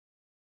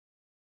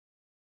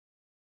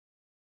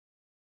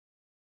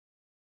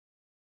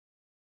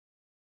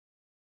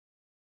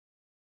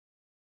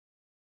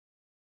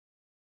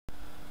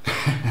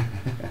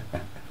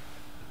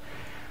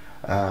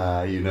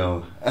You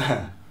know,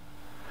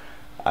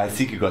 I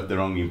think you got the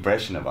wrong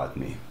impression about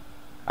me.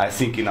 I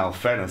think in all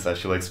fairness I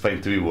should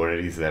explain to you what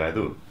it is that I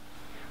do.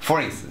 For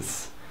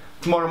instance,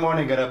 tomorrow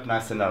morning get up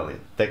nice and early,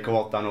 take a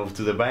walk down over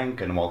to the bank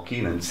and walk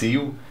in and see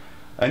you.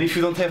 And if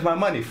you don't have my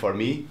money for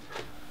me,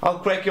 I'll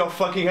crack your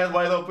fucking head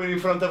wide open in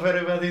front of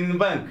everybody in the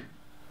bank.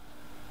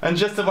 And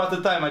just about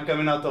the time I'm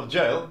coming out of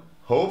jail,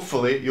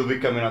 hopefully you'll be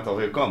coming out of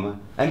your coma.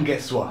 And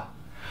guess what?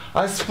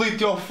 I split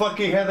your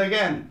fucking head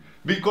again.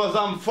 Because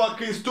I'm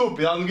fucking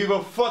stupid. I don't give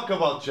a fuck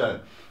about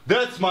jail.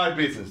 That's my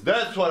business.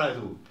 That's what I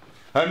do.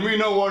 And we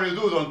know what you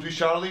do, don't we,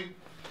 Charlie?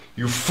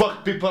 You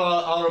fuck people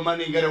out of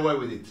money and get away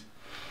with it.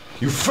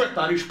 You fat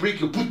Irish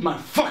prick, you put my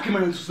fucking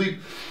brains to sleep.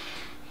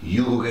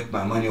 You go get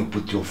my money or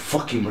put your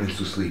fucking brains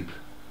to sleep.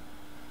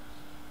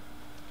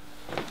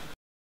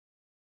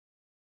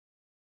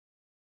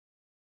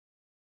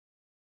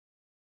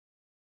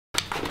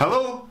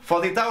 Hello,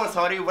 40 Towers,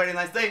 how are you? Very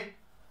nice day.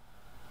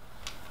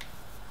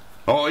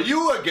 Oh,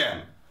 you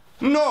again?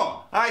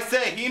 No, I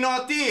say he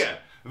not here.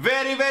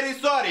 Very, very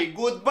sorry.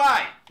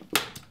 Goodbye.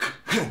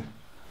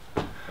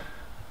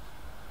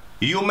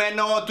 You may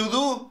know what to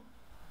do?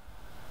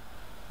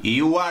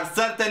 You are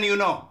certain you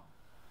know?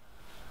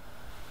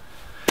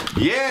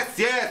 Yes,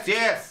 yes,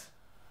 yes.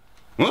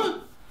 Huh?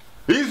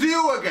 Is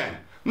you again?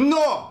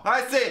 No,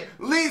 I say,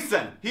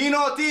 listen, he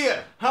not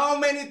here. How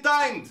many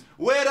times?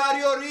 Where are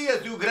your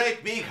ears, you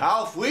great big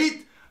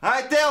half-wit?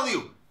 I tell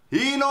you,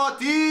 he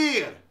not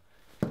here.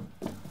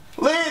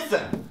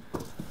 Listen.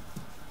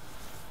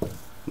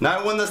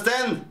 Now you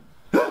understand?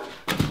 Huh?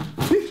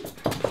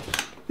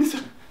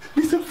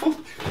 Mr.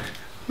 Faulty.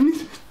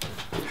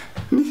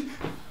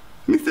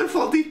 Mr.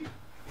 Faulty.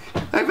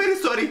 I'm very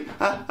sorry.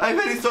 I'm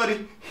very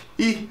sorry.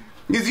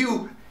 Is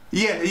you?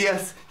 Yeah,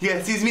 yes,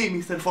 it's me,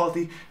 Mr.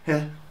 Faulty.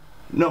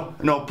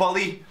 No,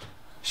 Polly,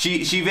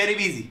 she very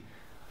busy.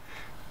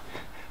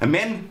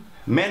 Men,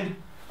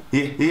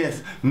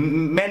 yes,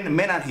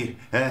 men are here.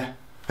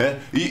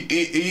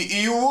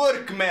 You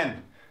work,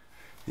 men.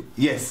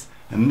 Yes,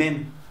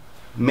 men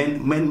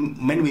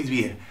with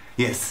beard.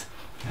 Yes.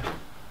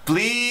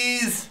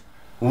 Please,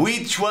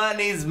 which one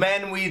is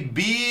man with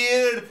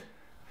beard?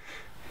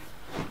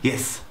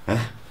 Yes.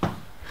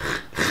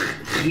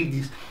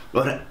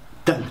 Ora,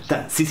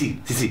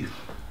 sí.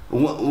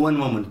 One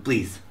moment,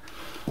 please.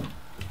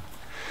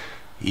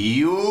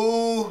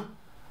 You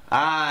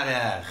are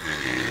a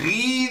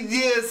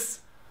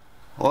hideous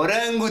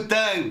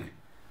orangutan.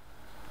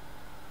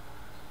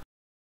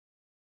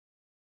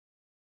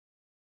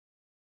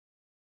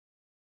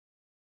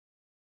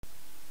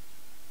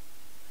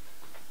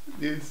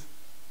 This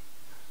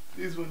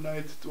one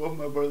night, two of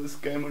my brothers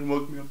came and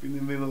woke me up in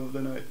the middle of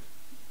the night,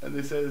 and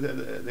they said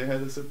that they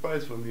had a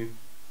surprise for me.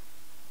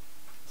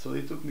 So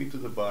they took me to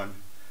the barn,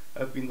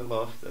 up in the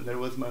loft, and there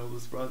was my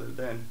oldest brother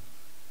then,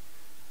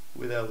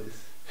 with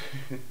Alice.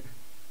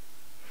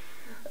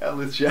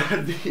 Alice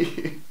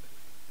Shardy.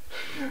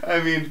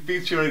 I mean,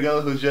 picture a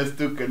girl who just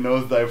took a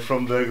nosedive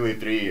from the ugly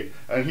tree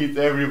and hit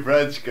every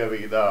branch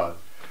coming down,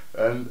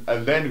 and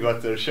then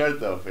got her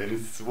shirt off and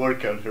it's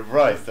working on her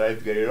breast, trying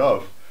to get it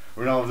off.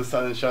 When all of a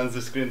sudden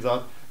Shanza screams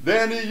out,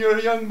 "Danny, you're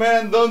a young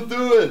man, don't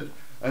do it!"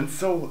 And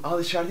so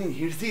Alice Shardy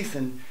hears this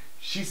and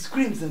she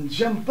screams and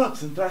jumps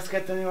up and tries to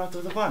get him out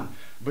of the barn,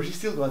 but she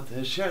still got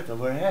her shirt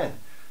over her head.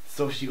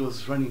 So she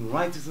goes running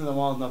right into the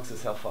wall, knocks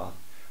herself out.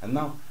 And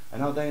now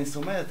Danny's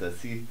so mad at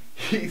us, he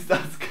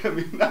starts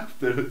coming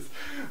after us.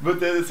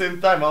 But at the same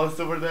time, Alice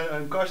over there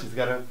unconscious,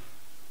 gotta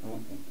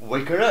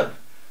wake her up.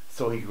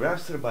 So he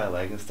grabs her by a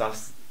leg and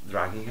starts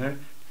dragging her,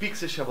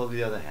 picks a shovel with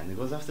the other hand and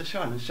goes after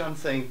Sean. And Sean's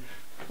saying,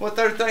 "What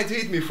are you trying to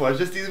hit me for? I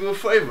just did you a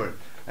favor."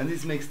 And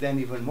this makes Dan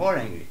even more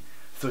angry.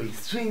 So he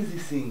swings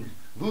this thing,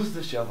 loses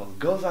the shovel,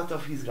 goes out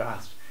of his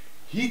grasp,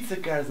 hits the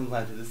kerosene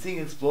lantern, the thing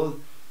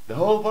explodes. The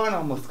whole barn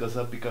almost goes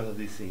up because of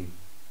this scene.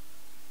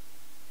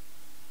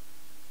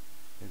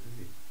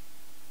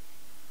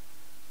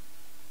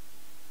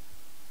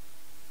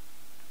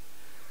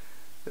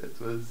 That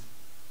was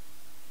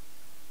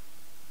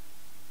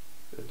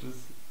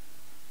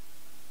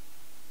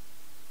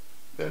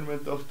then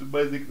went off to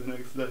basic the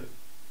next day.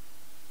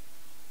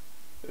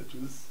 That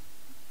was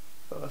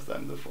the last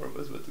time the four of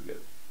us were together.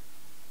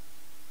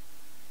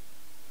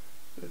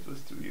 That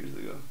was 2 years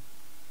ago.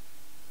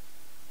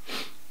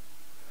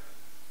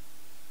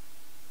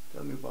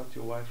 Tell me about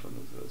your wife and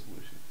those girls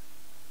bullshit.